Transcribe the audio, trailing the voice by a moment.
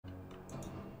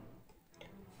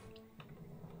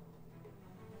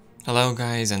Hello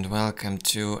guys and welcome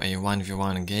to a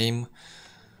 1v1 game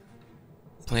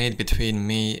played between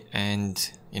me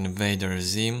and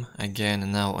InvaderZim,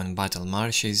 again now on Battle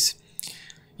Marshes.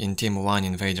 In Team 1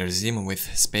 InvaderZim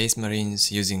with Space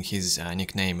Marines using his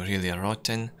nickname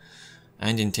ReallyRotten,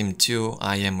 and in Team 2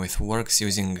 I am with Orks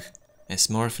using a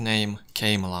smurf name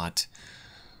Camelot.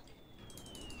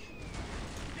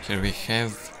 Here we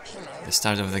have the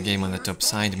start of the game on the top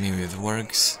side, me with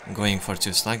Orks, going for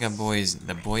 2 Slugger boys,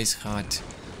 the boys hut,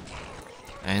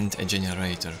 and a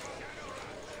generator.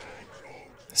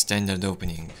 Standard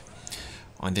opening.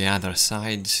 On the other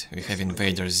side we have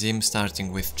InvaderZim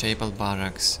starting with chapel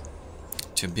barracks,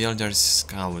 2 builders,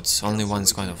 scouts, only 1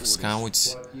 squad of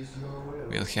scouts.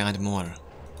 Will he add more?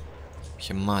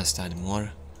 He must add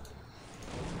more.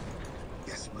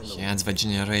 He adds the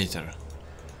generator.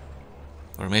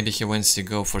 Or maybe he wants to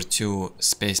go for 2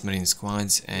 Space Marine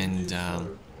squads and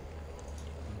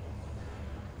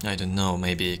I don't know,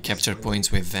 maybe capture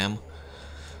points with them.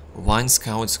 1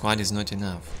 scout squad is not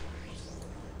enough.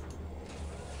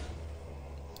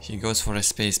 He goes for a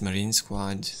Space Marine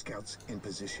squad. Scouts in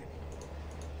position.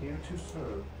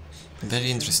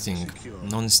 Very interesting,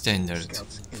 non-standard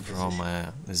from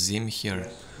Zim here.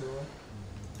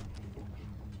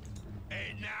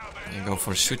 I go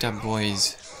for shoot-up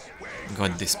boys.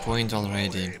 Got this point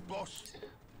already.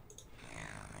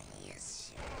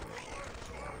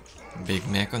 Big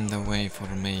mech on the way for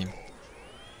me.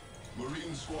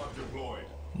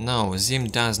 No, Zim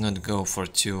does not go for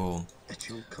 2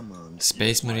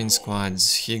 Space Marine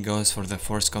squads, he goes for the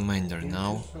Force Commander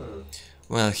now.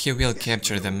 Well, he will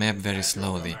capture the map very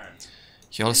slowly.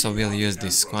 He also will use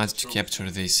this squad to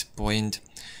capture this point.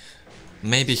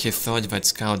 Maybe he thought that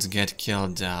scouts get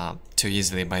killed too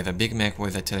easily by the big mech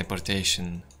with the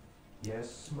teleportation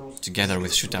together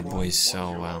with shoot-up boys,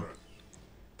 so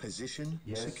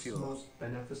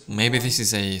maybe this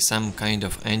is some kind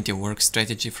of anti-work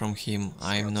strategy from him.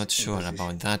 I'm not sure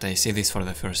about that, I see this for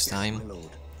the first time.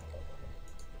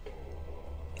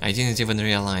 I didn't even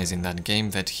realize in that game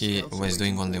that he was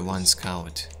doing only 1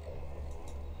 scout.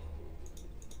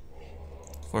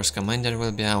 Force Commander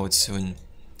will be out soon.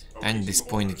 And this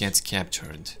point gets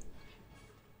captured.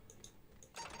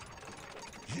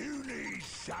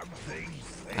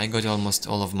 I got almost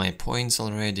all of my points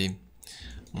already.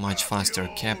 Much faster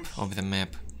cap of the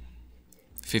map.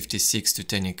 56 to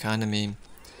 10 economy.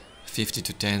 50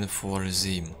 to 10 for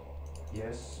Zim.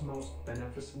 Yes, most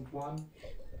beneficent one.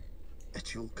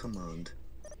 At your command.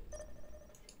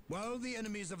 While the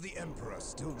enemies of the Emperor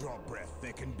still draw breath,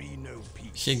 there can be no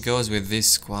peace. He goes with this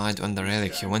squad on the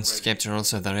relic. He wants to capture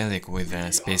also the relic with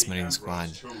the Space Marine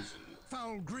squad.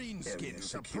 Foul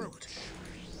greenskins approach.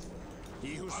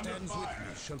 He who stands with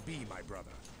me shall be my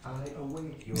brother.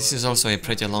 This is also a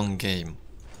pretty long game.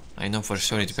 I know for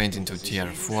sure it went into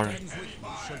tier 4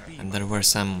 and there were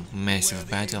some massive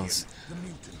battles.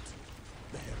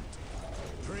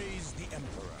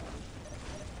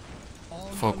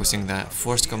 Focusing the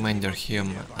Force Commander here,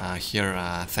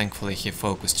 thankfully he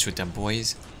focused shoot-up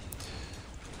boys.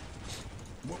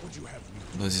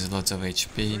 Loses lots of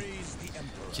HP.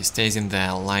 He stays in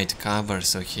the light cover,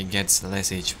 so he gets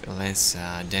less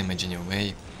damage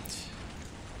anyway.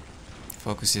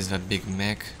 Focuses the big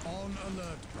mech.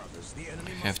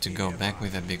 Have to go back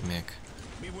with the big mech.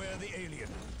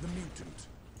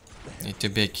 Need to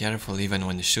be careful even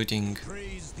when shooting.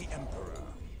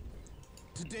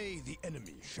 Today the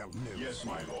enemy shall know. Yes,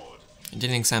 my lord.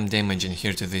 Dealing some damage in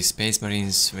here to these Space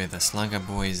Marines with the Slugger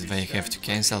boys. They have to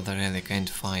cancel the relic and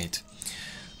fight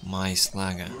my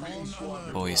Slugger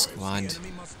boy squad.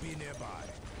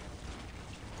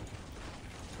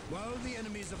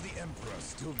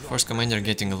 Force Commander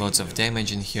getting lots of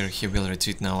damage in here. He will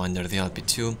retreat now under the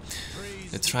LP2.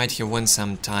 That's right, he won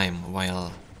some time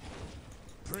while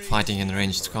fighting in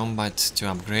ranged combat to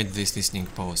upgrade this listening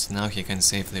post. Now he can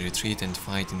safely retreat and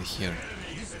fight in here.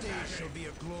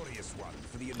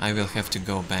 I will have to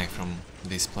go back from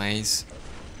this place.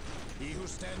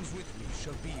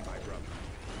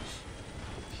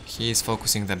 He is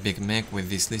focusing the big mech with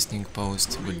this listening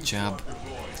post. Good job.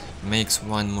 Makes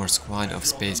 1 more squad of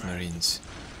Space Marines.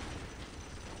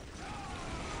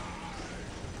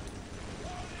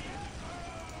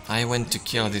 I went to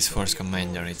kill this Force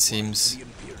Commander, it seems.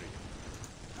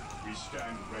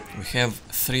 We have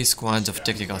 3 squads of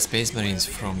tactical Space Marines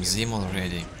from Zim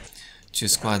already. 2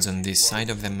 squads on this side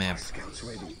of the map.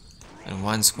 And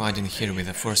 1 squad in here with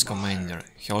the Force Commander.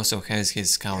 He also has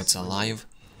his scouts alive.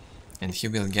 And he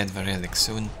will get the relic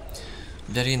soon.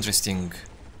 Very interesting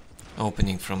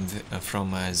opening from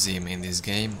Zim in this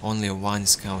game. Only 1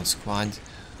 scout squad.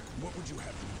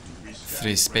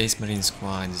 3 Space Marine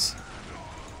squads.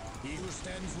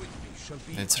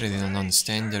 That's really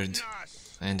non-standard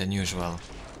and unusual.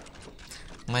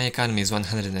 My economy is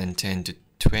 110 to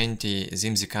 20,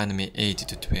 Zim's economy 80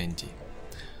 to 20.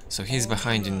 So he's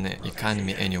behind in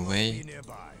economy anyway,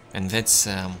 and that's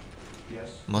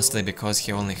mostly because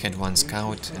he only had 1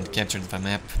 scout and captured the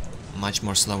map much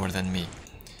more slower than me.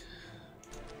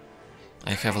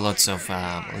 I have lots of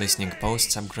listening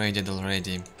posts upgraded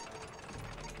already.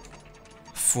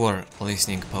 4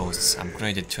 listening posts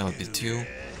upgraded to LP2,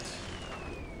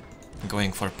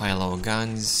 going for pilo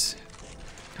guns,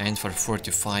 and for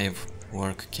 45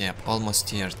 work cap, almost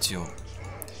tier 2.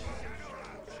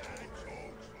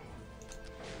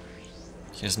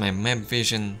 Here's my map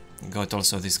vision, got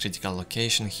also this critical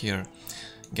location here,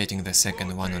 getting the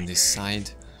second one on this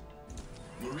side.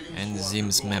 And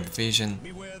Zim's map vision.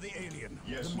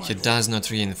 He does not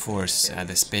reinforce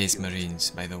the Space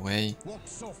Marines, by the way.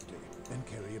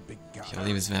 He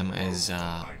leaves them as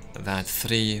that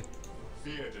 3-4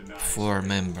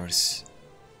 members.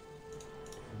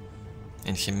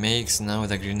 And he makes now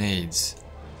the grenades.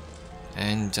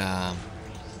 And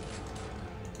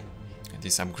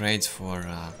these upgrades for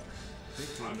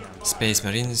Space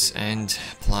Marines and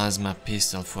plasma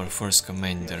pistol for First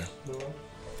Commander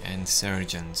and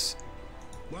Sergeants.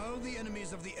 While the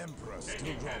enemies of the Emperor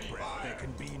still draw breath, there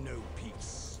can be no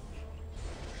peace.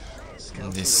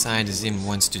 On this side, Zim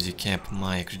wants to decap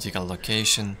my critical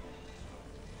location.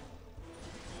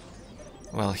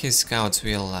 Well, his scouts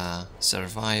will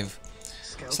survive.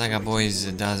 Saga boys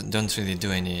don't really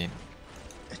do any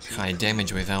high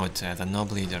damage without the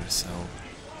Nob leader, so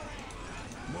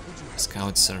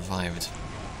scouts survived.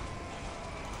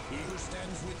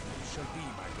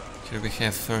 Here we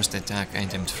have first attack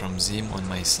aimed from Zim on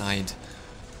my side.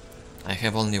 I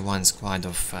have only 1 squad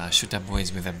of shooter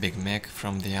boys with a big mech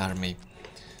from the army.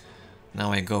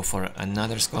 Now I go for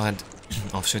another squad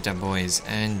of shooter boys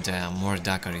and more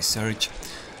DoW research.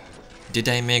 Did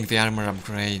I make the armor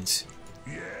upgrade?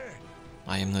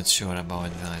 I am not sure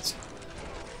about that.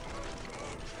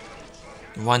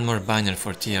 1 more banner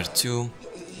for tier 2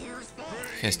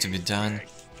 has to be done.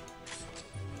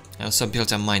 I also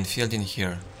built a minefield in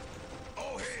here.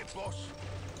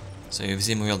 So if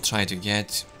Zim will try to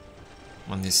get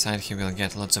on this side, he will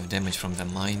get lots of damage from the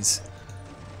mines.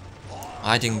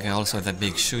 Adding also the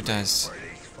big shooters,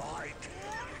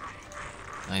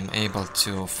 I'm able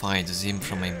to fight Zim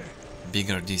from a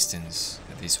bigger distance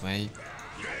this way.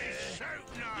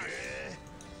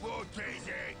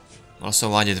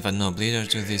 Also added the Nob leader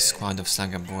to this squad of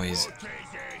Saga boys.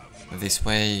 This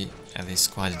way this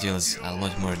squad deals a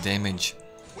lot more damage.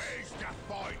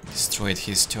 Destroyed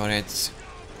his turret.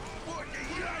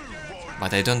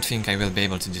 But I don't think I will be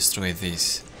able to destroy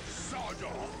this.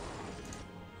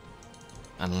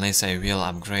 Unless I will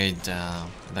upgrade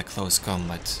the close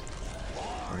combat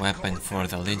weapon for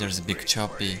the leader's big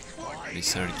choppy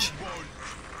research.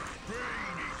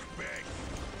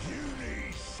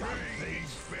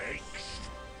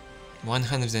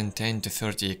 $110 to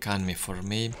 30 economy for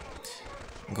me.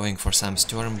 Going for some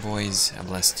Storm boys, a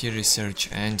Blasteer research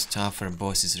and tougher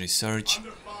bosses research.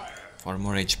 For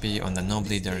more HP on the Nob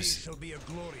leaders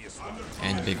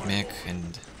and Big Mech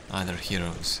and other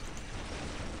heroes.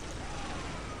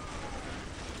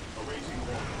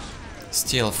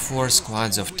 Still 4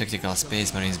 squads of tactical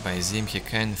Space Marines by Zim. He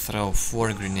can throw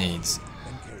 4 grenades.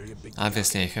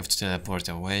 Obviously I have to teleport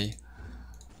away.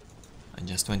 I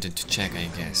just wanted to check, I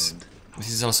guess. This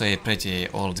is also a pretty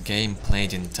old game,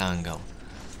 played in Tangle.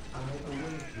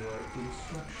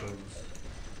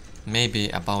 Maybe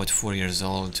about 4 years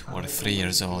old or 3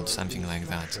 years old, something like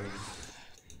that.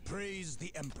 Praise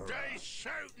the Emperor. They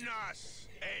shooting us.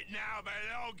 It now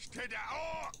belongs to the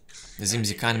Orks. Zim's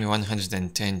economy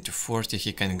 110 to 40,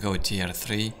 he can go tier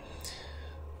 3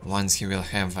 once he will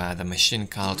have the machine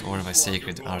cult or the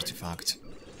sacred artifact.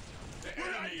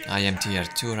 I am tier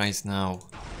 2 right now.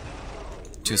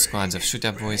 2 squads of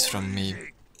shooter boys from me.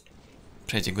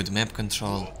 Pretty good map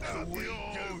control.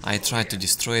 I tried to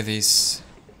destroy this.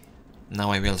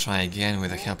 Now I will try again with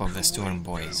the help of the Storm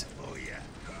boys.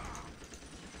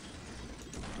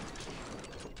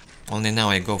 Only now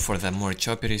I go for the more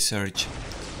choppy research,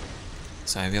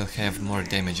 so I will have more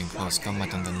damage in close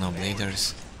combat on the Nob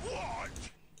leaders.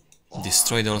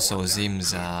 Destroyed also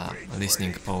Zim's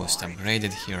listening post,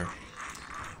 upgraded here.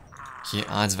 He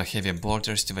adds the heavy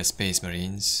bolters to the Space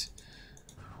Marines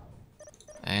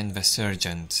and the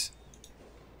Sergeant.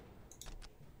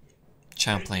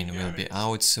 Champlain will be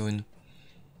out soon.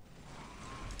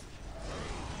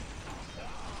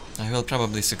 I will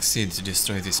probably succeed to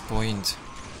destroy this point.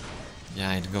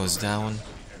 Yeah, it goes down.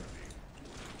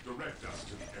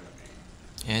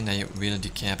 And I will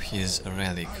decap his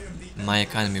relic. My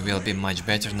economy will be much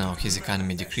better now. His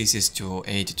economy decreases to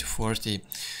 80 to 40.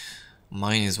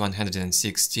 Mine is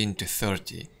 116 to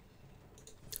 30.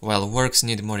 Well, Orks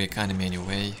need more economy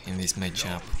anyway in this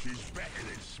matchup.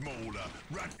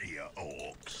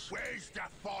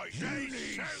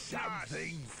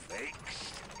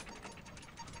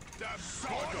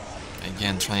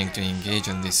 Again trying to engage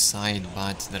on this side,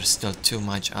 but there's still too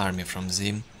much army from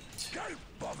Zim.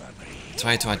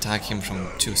 Try to attack him from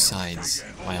two sides,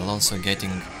 while also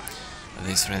getting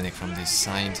this relic from this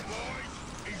side.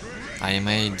 I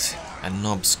made a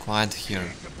Nob squad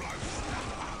here.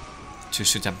 Two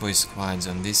Shooter Boy squads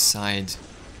on this side.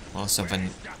 Also the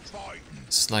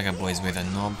Slugger Boys with a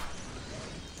Nob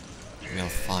will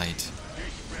fight.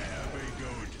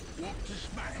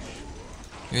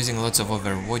 Using lots of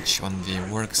Overwatch on the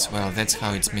Orks, well, that's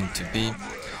how it's meant to be.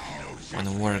 On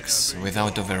Orks,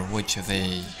 without Overwatch,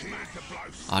 they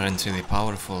aren't really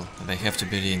powerful, they have to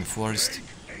be reinforced.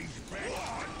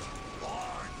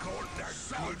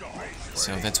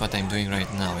 So that's what I'm doing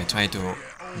right now. I try to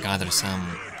gather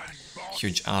some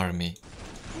huge army.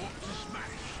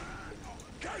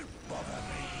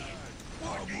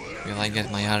 Will I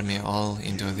get my army all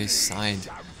into this side?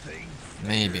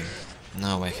 Maybe.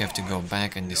 Now I have to go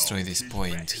back and destroy this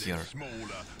point here.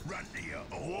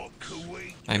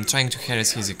 I'm trying to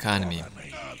harass his economy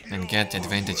and get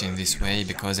advantage in this way,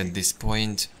 because at this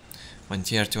point, on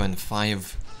tier 2 and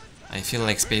 5, I feel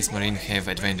like Space Marine have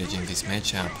advantage in this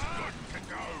matchup.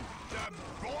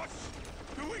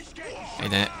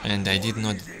 And I did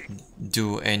not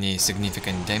do any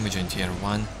significant damage on tier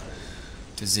 1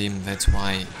 to Zim, that's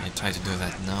why I try to do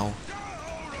that now,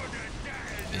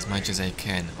 as much as I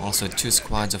can. Also 2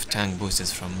 squads of tank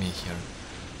boosters from me here.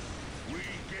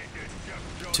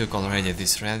 Took already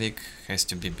this relic, has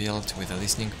to be built with a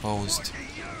listening post.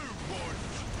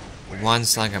 1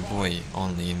 Slugger Boy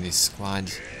only in this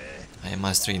squad. I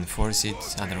must reinforce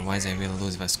it, otherwise I will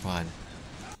lose the squad.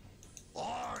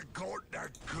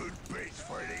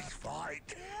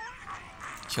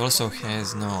 He also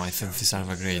has... no, I think these are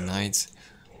the Grey Knights.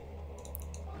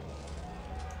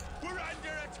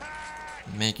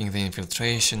 Making the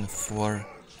infiltration for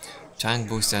tank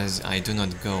boosters. I do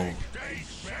not go.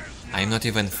 I'm not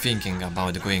even thinking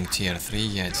about going tier 3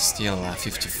 yet, still a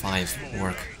 55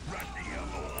 Ork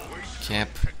cap.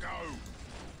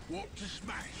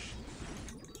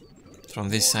 From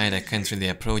this side I can't really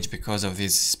approach because of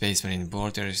these Space Marine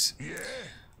borders.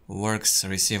 Orks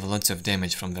receive lots of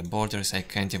damage from the borders, I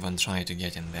can't even try to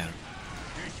get in there.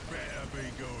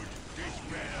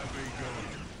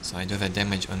 So I do the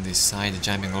damage on this side,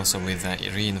 jumping also with the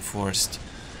reinforced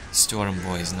Storm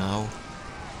Boys now,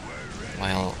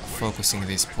 while focusing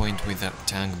this point with the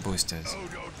tank boosters.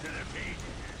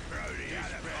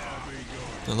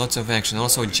 Lots of action,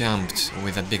 also jumped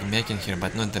with a big mech in here,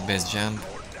 but not the best jump.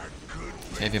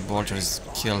 Heavy borders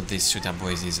killed these Shooter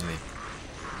Boys easily.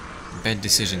 Bad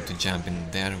decision to jump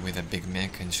in there with a big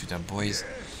mech and Shooter Boys.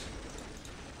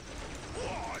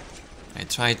 I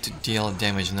tried to deal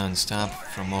damage non-stop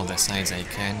from all the sides I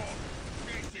can.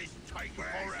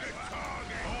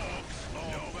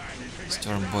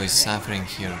 Storm Boys suffering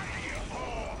here.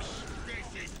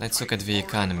 Let's look at the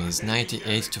economies.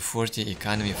 98 to 40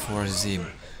 economy for Zim.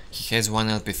 He has 1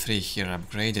 LP3 here,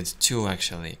 upgraded 2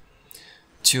 actually.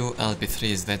 2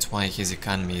 LP3s, that's why his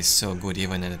economy is so good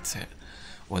even at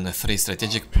on the 3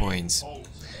 strategic points.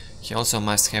 He also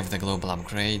must have the global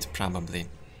upgrade, probably,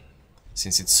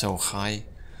 since it's so high.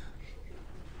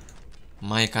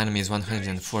 My economy is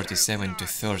 147 to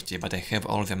 30, but I have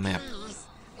all the map.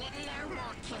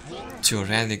 2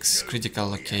 relics, critical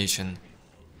location,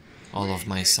 all of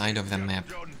my side of the map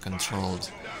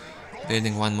controlled.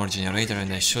 Building 1 more generator,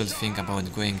 and I should think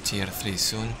about going tier 3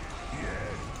 soon,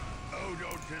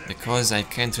 because I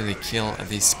can't really kill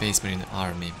this Space Marine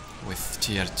army with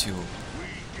tier 2.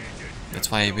 That's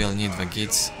why I will need the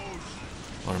Gits,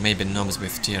 or maybe Nobs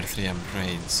with tier 3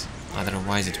 upgrades,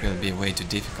 otherwise it will be way too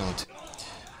difficult.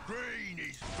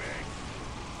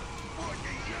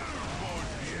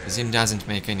 Zim doesn't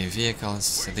make any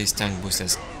vehicles, these tank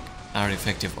boosters are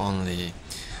effective only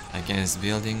against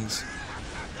buildings.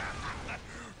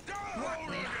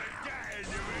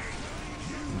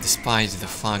 Despite the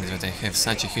fact that I have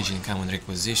such a huge income on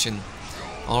requisition,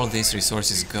 all these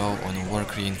resources go on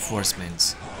work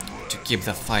reinforcements to keep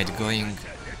the fight going.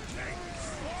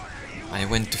 I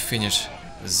went to finish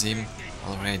Zim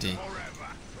already.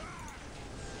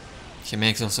 He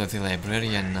makes also the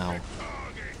librarian now.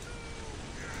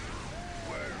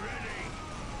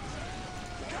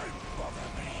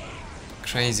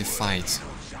 Crazy fight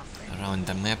around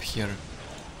the map here.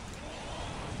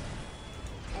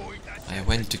 I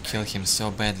went to kill him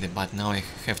so badly, but now I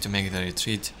have to make the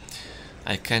retreat.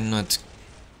 I cannot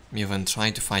even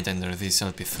try to fight under this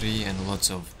LP3 and lots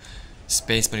of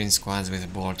Space Marine squads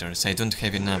with borders. I don't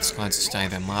have enough squads to tie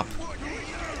them up.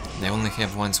 I only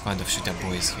have one squad of shooter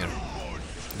boys here.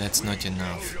 That's not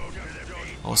enough.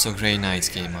 Also Grey Knights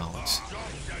came out.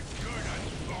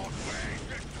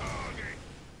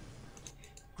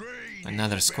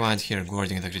 Another squad here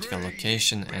guarding the critical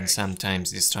location and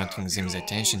sometimes distracting Zim's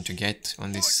attention to get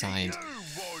on this side.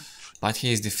 But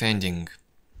he is defending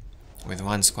with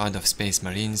one squad of Space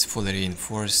Marines fully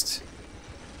reinforced.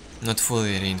 Not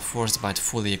fully reinforced, but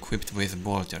fully equipped with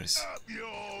bolters.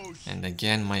 And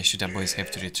again my shooter boys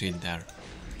have to retreat there.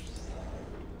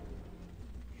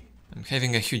 I'm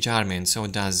having a huge army and so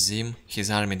does Zim.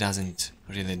 His army doesn't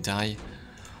really die.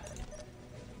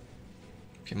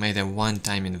 He made a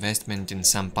one-time investment in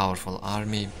some powerful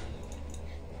army,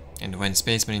 and when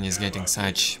Space Marine is getting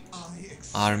such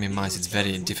army mass, it's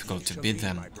very difficult to beat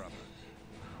them.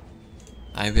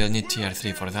 I will need tier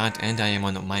 3 for that, and I am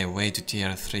on my way to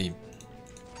tier 3.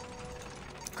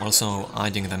 Also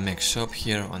adding the mech shop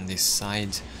here on this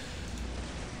side.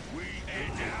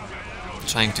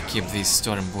 Trying to keep these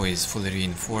Storm boys fully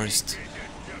reinforced.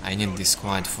 I need this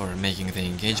squad for making the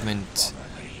engagement,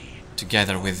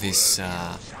 together with this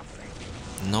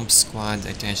Nob squad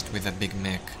attached with a big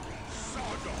mech.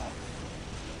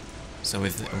 So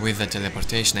with the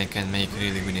teleportation I can make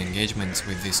really good engagements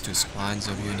with these two squads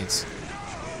of units.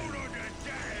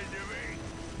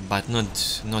 But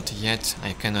not yet.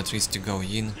 I cannot risk to go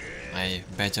in. I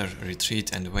better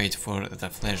retreat and wait for the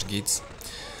flash gits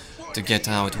to get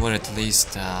out, or at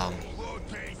least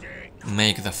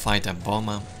make the fight a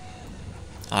bomber.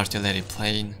 Artillery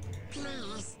plane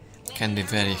can be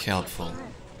very helpful.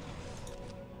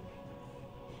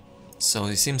 So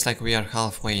it seems like we are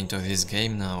halfway into this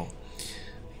game now.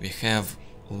 We have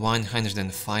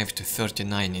 105 to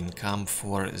 39 income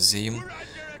for Zim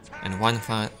and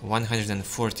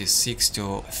 146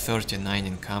 to 39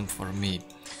 income for me.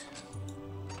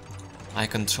 I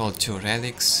control 2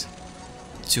 relics,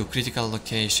 2 critical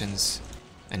locations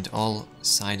and all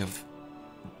side of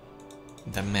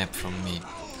the map from me.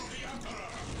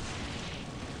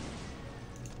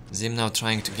 Zim now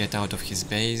trying to get out of his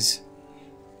base.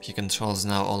 He controls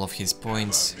now all of his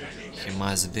points. He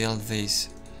must build this.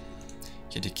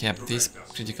 He decapped this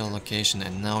critical location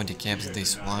and now decaps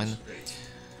this one.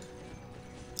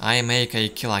 I make a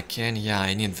kill I can. Yeah,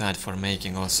 I need that for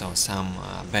making also some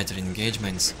better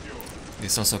engagements.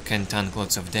 This also can tank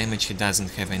lots of damage. He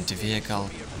doesn't have anti-vehicle,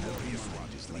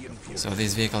 so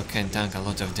this vehicle can tank a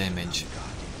lot of damage.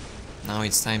 Now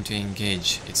it's time to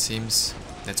engage, it seems.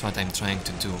 That's what I'm trying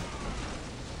to do.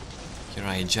 Here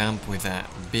I jump with a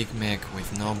big mech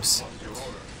with Nobs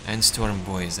and Storm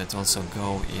boys that also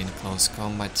go in close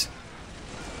combat.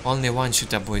 Only one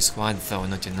shooter boy squad though,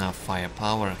 not enough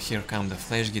firepower. Here come the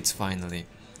flash gits finally.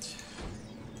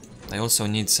 I also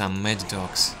need some med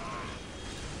dogs.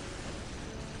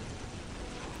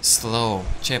 Slow,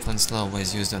 Chaplain Slow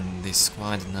was used on this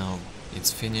squad, now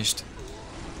it's finished.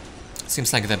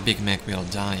 Seems like the big mech will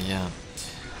die, yeah.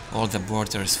 All the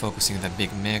borders focusing the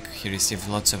big mech, he received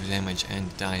lots of damage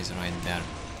and dies right there.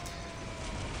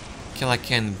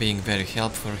 Killaken being very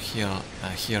helpful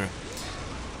here,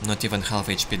 not even half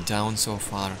HP down so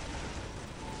far.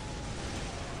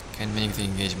 Can make the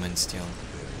engagement still.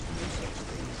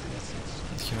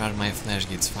 And here are my flash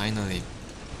gits finally.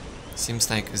 Seems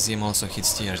like Zim also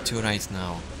hits tier 2 right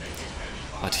now.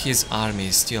 But his army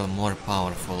is still more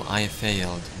powerful. I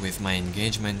failed with my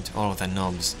engagement, all the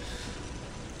Nobs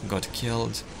got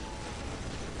killed.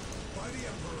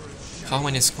 How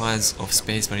many squads of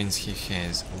Space Marines he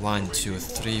has? 1, 2,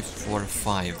 3, 4,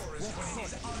 5.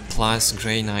 Plus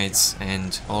Grey Knights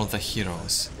and all the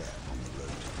heroes.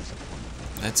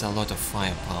 That's a lot of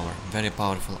firepower. Very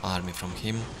powerful army from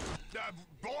him.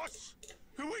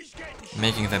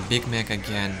 Making the big mech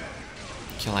again.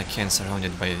 Killaken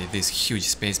surrounded by this huge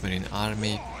Space Marine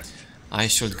army. I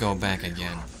should go back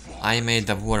again. I made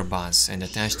the war bus and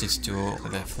attached it to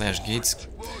the flash gits.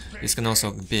 This can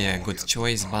also be a good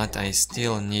choice, but I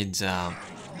still need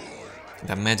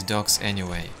the med dogs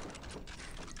anyway.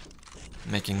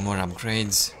 Making more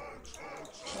upgrades.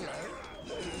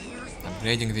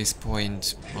 Upgrading this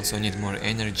point. Also need more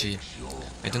energy.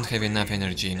 I don't have enough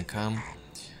energy income.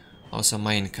 Also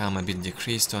my income a bit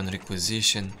decreased on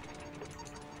requisition,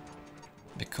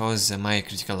 because my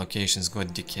critical locations got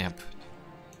decapped.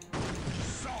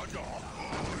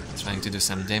 Trying to do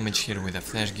some damage here with the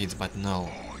flash gits, but no.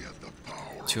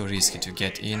 Too risky to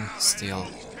get in still.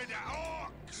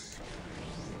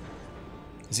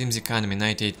 Zim's economy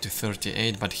 98 to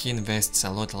 38, but he invests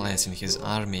a lot less in his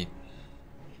army.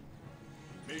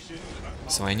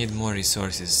 So I need more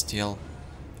resources still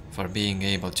for being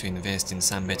able to invest in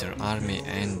some better army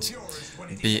and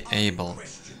be able to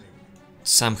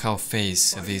somehow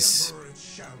face this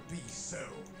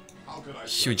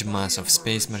huge mass of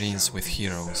space marines with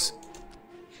heroes.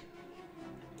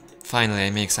 Finally, I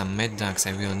make some med ducts.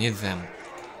 I will need them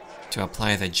to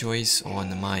apply the joys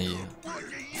on my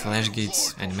flash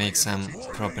gates and make some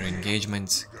proper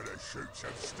engagements.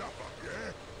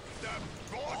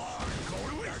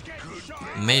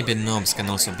 Maybe knobs can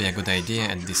also be a good idea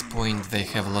at this point. They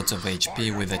have lots of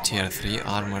HP with the tier 3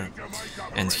 armor,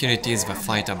 and here it is, the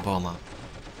fighter bomber,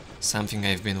 something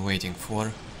I've been waiting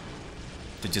for,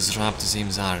 to disrupt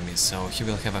Zim's army, so he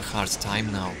will have a hard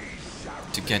time now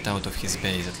to get out of his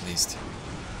base at least.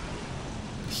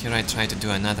 Here I try to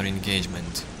do another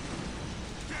engagement.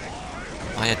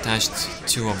 I attached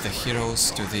 2 of the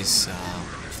heroes to these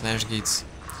flash gates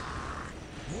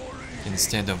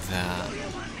instead of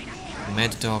the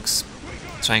med dogs,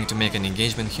 trying to make an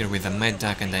engagement here with a med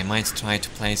duck, and I might try to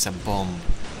place a bomb.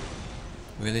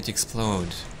 Will it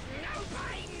explode?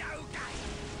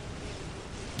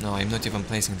 No, I'm not even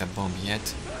placing the bomb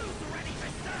yet.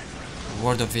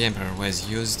 Word of the Emperor was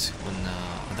used on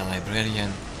the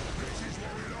librarian.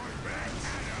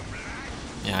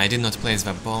 Yeah, I did not place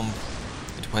the bomb,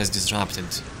 it was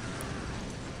disrupted.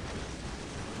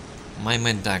 My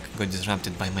med duck got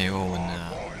disrupted by my own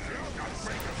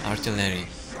artillery.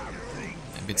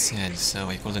 A bit sad, so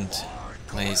I couldn't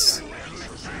place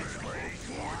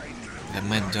the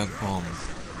med dog bomb.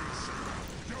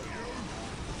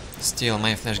 Still,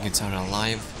 my flash gates are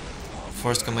alive.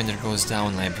 Force commander goes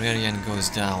down, librarian goes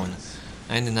down,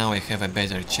 and now I have a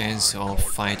better chance of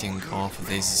fighting off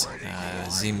this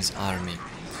Zim's army.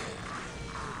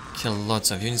 Kill lots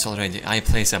of units already. I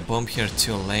place a bomb here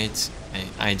too late.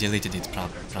 I deleted it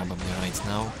probably right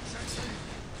now,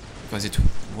 because it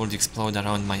would explode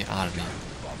around my army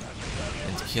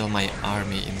and kill my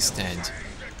army instead.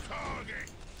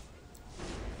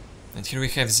 And here we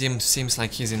have Zim. Seems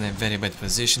like he's in a very bad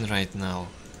position right now.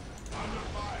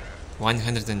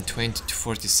 120 to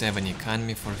 47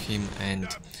 economy for him and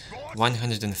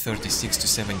 136 to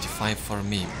 75 for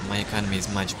me. My economy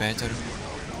is much better,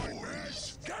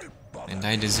 and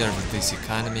I deserve this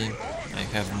economy. I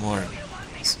have more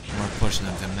portion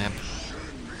of the map.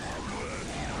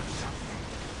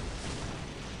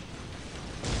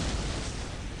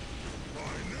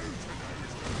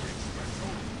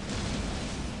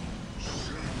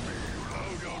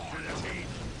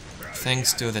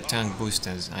 Thanks to the tank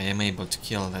boosters, I am able to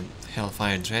kill the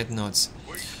Hellfire Dreadnoughts,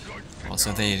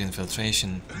 also their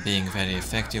infiltration being very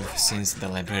effective since the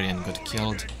librarian got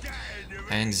killed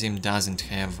and Zim doesn't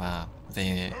have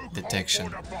the detection.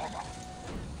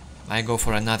 I go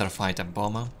for another fighter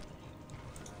bomber.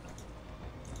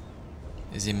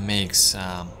 Zim makes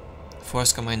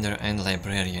Force Commander and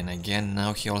Librarian again.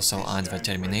 Now he also adds the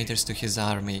Terminators to his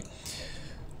army.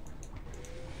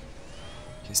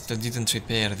 He still didn't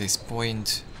repair this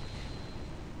point.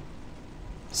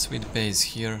 Sweet base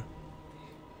here.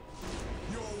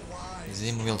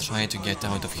 Zim will try to get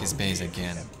out of his base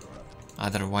again,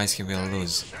 otherwise he will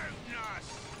lose.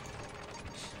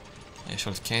 I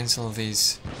should cancel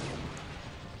this.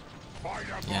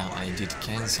 Yeah, I did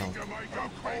cancel.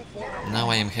 Now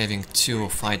I am having 2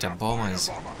 fighter bombers,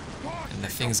 and the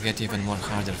things get even more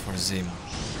harder for Zim.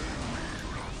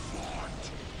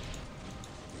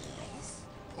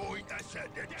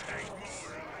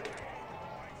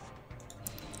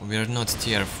 We're not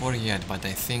tier 4 yet, but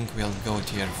I think we'll go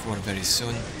tier 4 very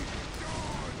soon.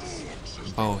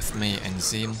 Both me and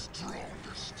Zim.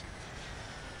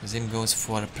 Zim goes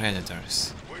for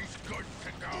Predators.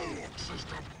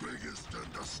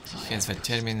 He has the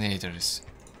Terminators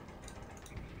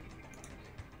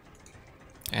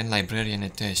and Librarian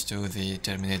attached to the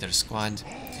Terminator squad.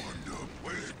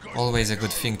 Always a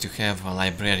good thing to have a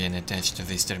Librarian attached to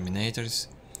these Terminators,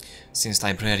 since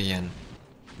Librarian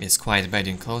is quite bad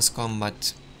in close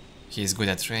combat. He is good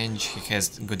at range, he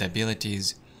has good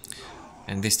abilities,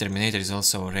 and this Terminator is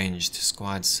also a ranged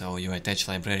squad, so you attach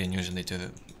Librarian usually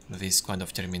to this squad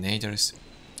of Terminators.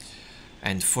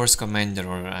 And Force Commander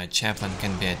or a Chaplain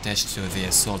can be attached to the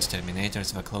Assault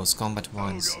Terminators, the close combat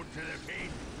ones.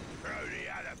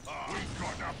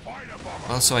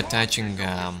 Also attaching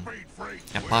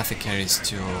Apothecaries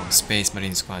to Space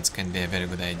Marine squads can be a very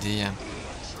good idea.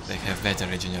 They have better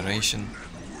regeneration.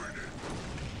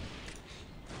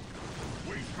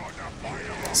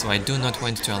 So I do not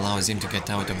want to allow Zim to get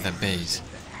out of the base.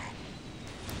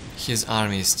 His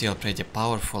army is still pretty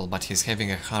powerful, but he's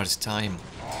having a hard time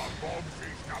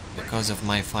Because of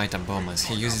my fighter bombers.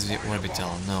 He uses the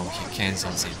orbital. No, he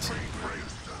cancels it.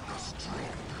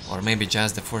 Or maybe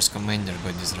just the force commander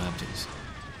got disrupted.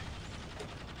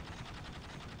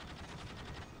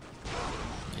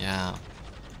 Yeah.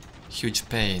 Huge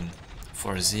pain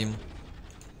for Zim.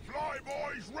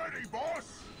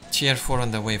 Tier 4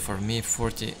 on the way for me,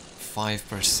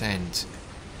 45%.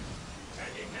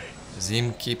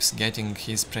 Zim keeps getting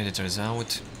his predators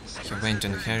out. He went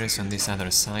on Harris on this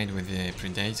other side with the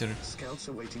Predator. Scouts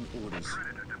awaiting orders.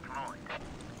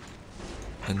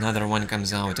 Another one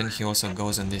comes out and he also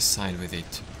goes on this side with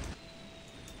it.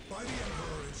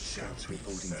 Scouts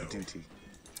reporting for duty.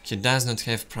 He does not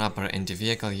have proper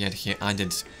anti-vehicle yet. He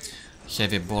added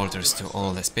heavy bolters to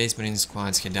all the Space Marine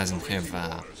squads. He doesn't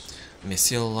have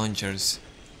missile launchers.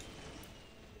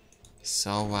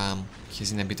 So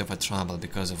he's in a bit of a trouble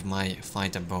because of my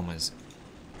fighter bombers.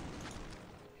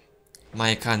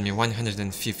 My economy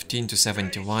 115 to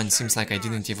 71. Seems like I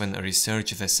didn't even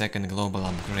research the second global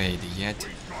upgrade yet.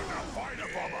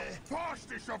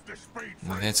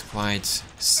 That's quite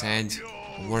sad.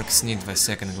 Orks need the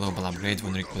second global upgrade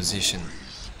when requisition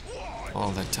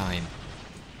all the time,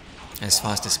 as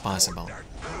fast as possible.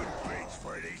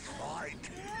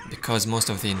 Because most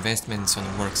of the investments on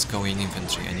Orks go in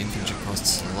infantry, and infantry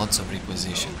costs lots of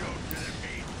requisition.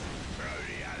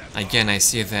 Again, I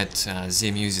see that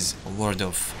Zim uses Word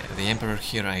of the Emperor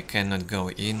here. I cannot go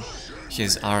in.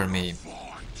 His army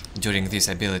during this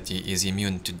ability is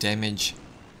immune to damage.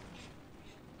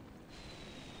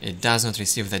 It does not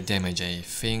receive the damage, I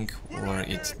think, or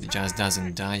it just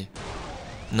doesn't die.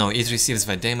 No, it receives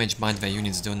the damage, but the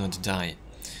units do not die.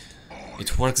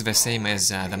 It works the same as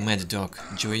the Mad Dog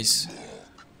Juice,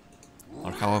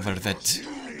 or however that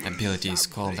ability is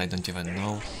called, I don't even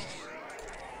know.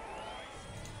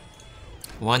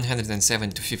 107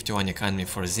 to 51 economy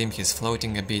for Zim. He's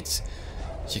floating a bit.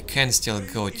 He can still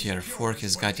go tier 4,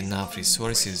 he's got enough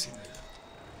resources.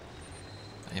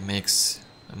 I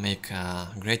make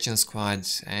Gretchen squad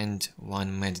and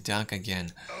one Mad Duck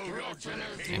again.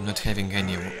 I'm not having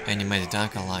any Mad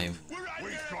Duck alive.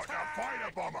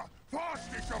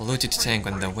 Looted tank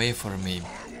on the way for me.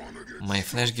 My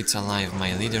Flash gets alive,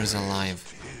 my leader's alive.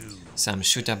 Some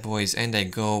shooter boys, and I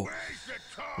go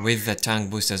with the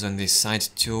tank boosters on this side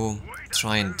to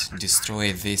try and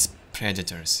destroy these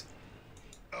predators.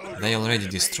 They already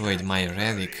destroyed my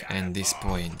relic and this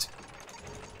point.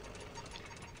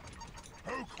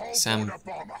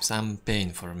 Some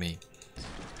pain for me.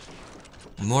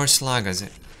 More sluggers.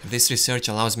 This research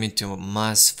allows me to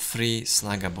mass 3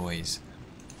 slugger boys.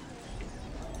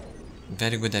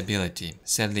 Very good ability.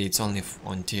 Sadly, it's only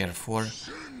on tier 4.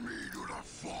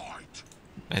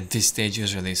 At this stage,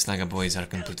 usually slugger boys are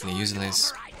completely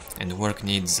useless, and work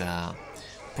needs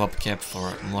pop cap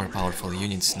for more powerful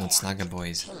units, not slugger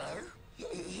boys.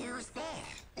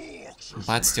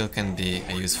 But still can be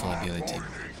a useful ability.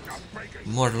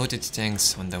 More looted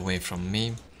tanks on the way from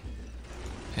me.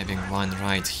 Having one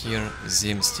right here.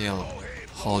 Zim still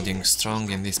holding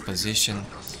strong in this position.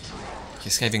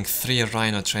 He's having 3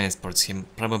 Rhino transports. He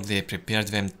probably prepared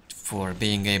them for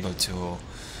being able to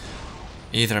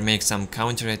either make some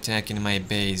counter-attack in my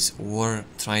base or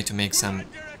try to make some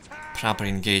proper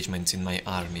engagements in my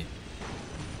army.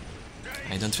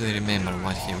 I don't really remember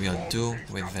what he will do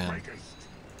with them.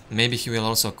 Maybe he will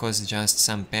also cause just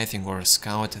some pathing or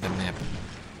scout the map.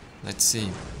 Let's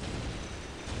see.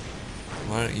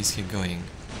 Where is he going?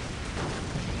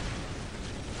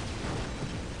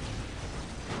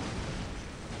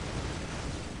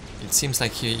 It seems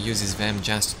like he uses them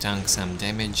just to tank some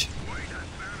damage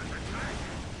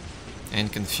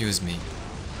and confuse me.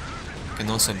 Can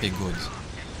also be good.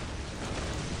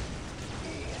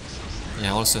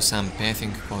 Yeah, also some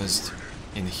pathing caused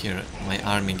in here. My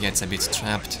army gets a bit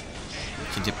trapped.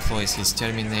 He deploys his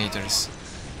terminators,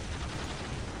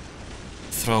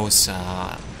 throws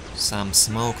some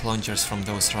smoke launchers from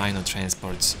those Rhino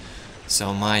transports,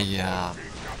 so my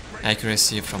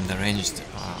accuracy from the ranged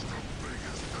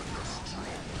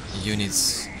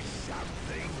units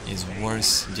is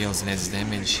worse, deals less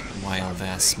damage, while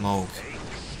the smoke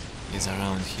is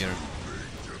around here.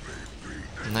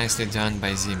 Nicely done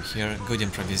by Zim here, good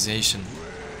improvisation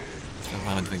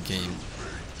throughout the game.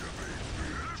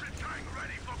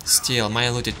 Still, my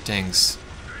looted tanks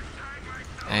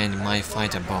and my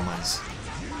fighter bombers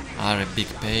are a big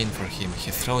pain for him.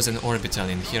 He throws an orbital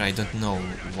in here, I don't know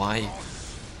why.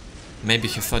 Maybe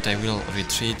he thought I will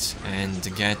retreat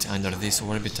and get under this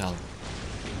orbital.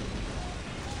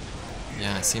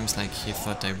 Yeah, seems like he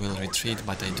thought I will retreat,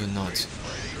 but I do not.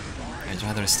 I'd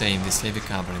rather stay in this heavy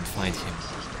cover and fight him.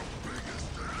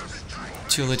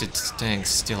 2 looted tanks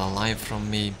still alive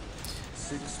from me.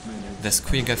 The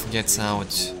Squiggoth gets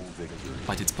out,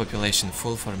 but it's population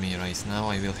full for me right now.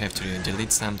 I will have to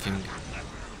delete something.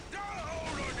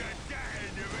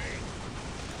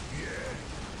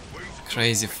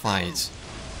 Crazy fight.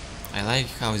 I like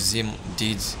how Zim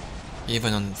did,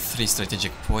 even on 3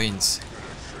 strategic points.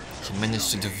 He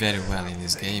managed to do very well in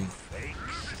this game.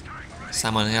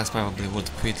 Someone else probably would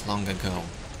quit long ago.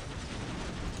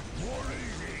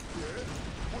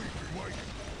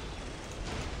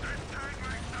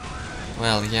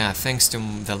 Well, yeah, thanks to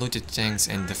the looted tanks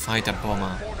and the fighter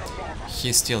bomber,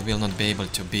 he still will not be able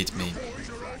to beat me.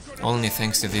 Only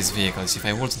thanks to these vehicles. If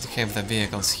I wouldn't have the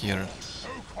vehicles here,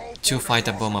 2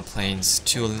 fighter bomber planes,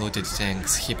 2 looted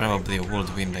tanks, he probably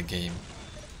would win the game.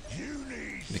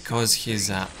 Because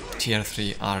his tier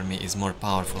 3 army is more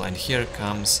powerful. And here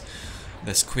comes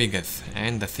the Squiggoth,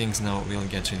 and the things now will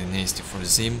get really nasty for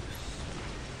Zim.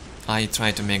 I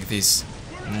try to make this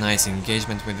nice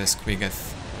engagement with the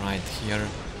Squiggoth right here.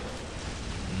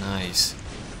 Nice.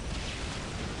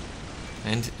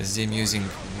 And Zim using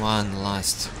one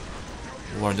last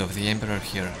word of the Emperor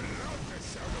here.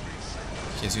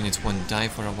 His units won't die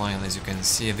for a while. As you can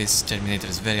see, this Terminator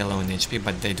is very low in HP,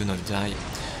 but they do not die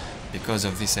because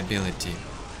of this ability.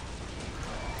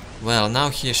 Well, now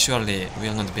he surely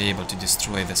will not be able to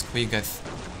destroy the Squiggoth.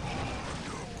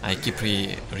 I keep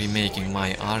remaking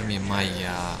my army, my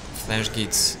flash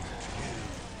gits.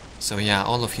 So yeah,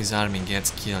 all of his army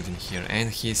gets killed in here, and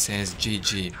he says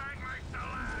GG.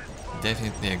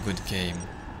 Definitely a good game.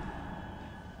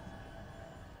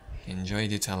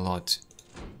 Enjoyed it a lot.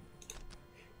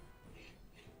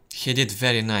 He did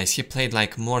very nice. He played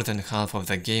like more than half of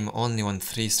the game only on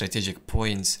 3 strategic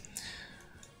points.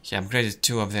 He upgraded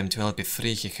 2 of them to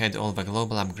LP3, he had all the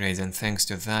global upgrades, and thanks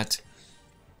to that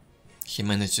he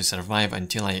managed to survive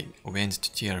until I went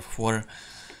to tier 4.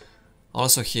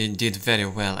 Also, he did very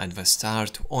well at the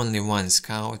start, only 1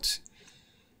 scout.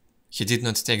 He did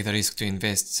not take the risk to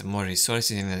invest more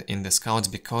resources in the scouts,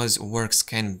 because Orks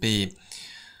can be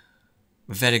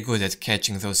very good at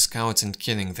catching those scouts and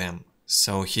killing them.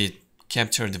 So he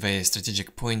captured the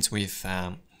strategic points with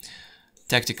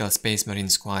tactical Space Marine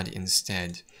squad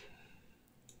instead.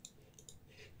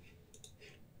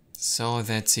 So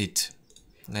that's it.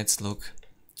 Let's look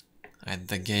at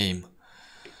the game.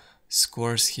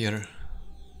 Scores here.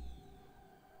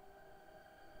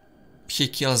 He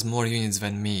kills more units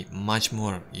than me, much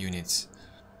more units.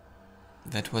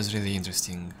 That was really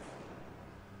interesting.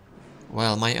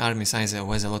 Well, my army size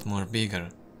was a lot more bigger.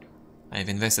 I've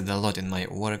invested a lot in my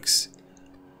Orks,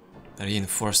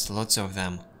 reinforced lots of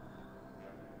them.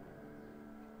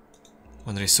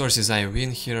 On resources I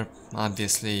win here,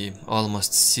 obviously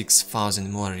almost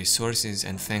 6,000 more resources,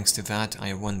 and thanks to that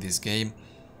I won this game.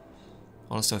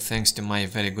 Also thanks to my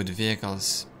very good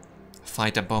vehicles,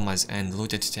 fighter bombers and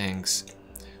looted tanks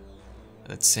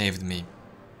that saved me.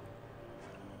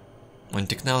 On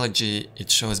technology it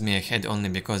shows me ahead only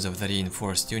because of the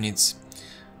reinforced units,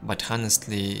 but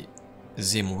honestly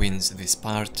Zim wins this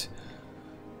part.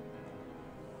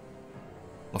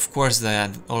 Of course,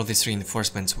 all these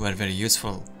reinforcements were very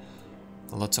useful.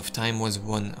 Lots of time was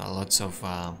won, lots of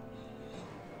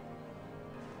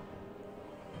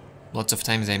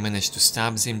times I managed to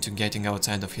stop Zim to getting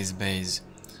outside of his base.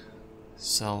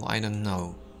 So I don't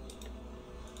know.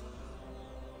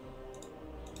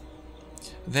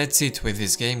 That's it with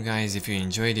this game, guys. If you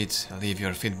enjoyed it, leave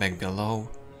your feedback below,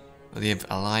 leave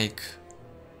a like,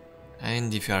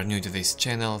 and if you are new to this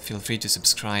channel, feel free to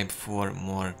subscribe for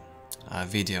more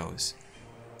videos.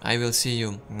 I will see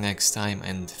you next time,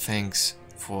 and thanks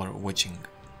for watching.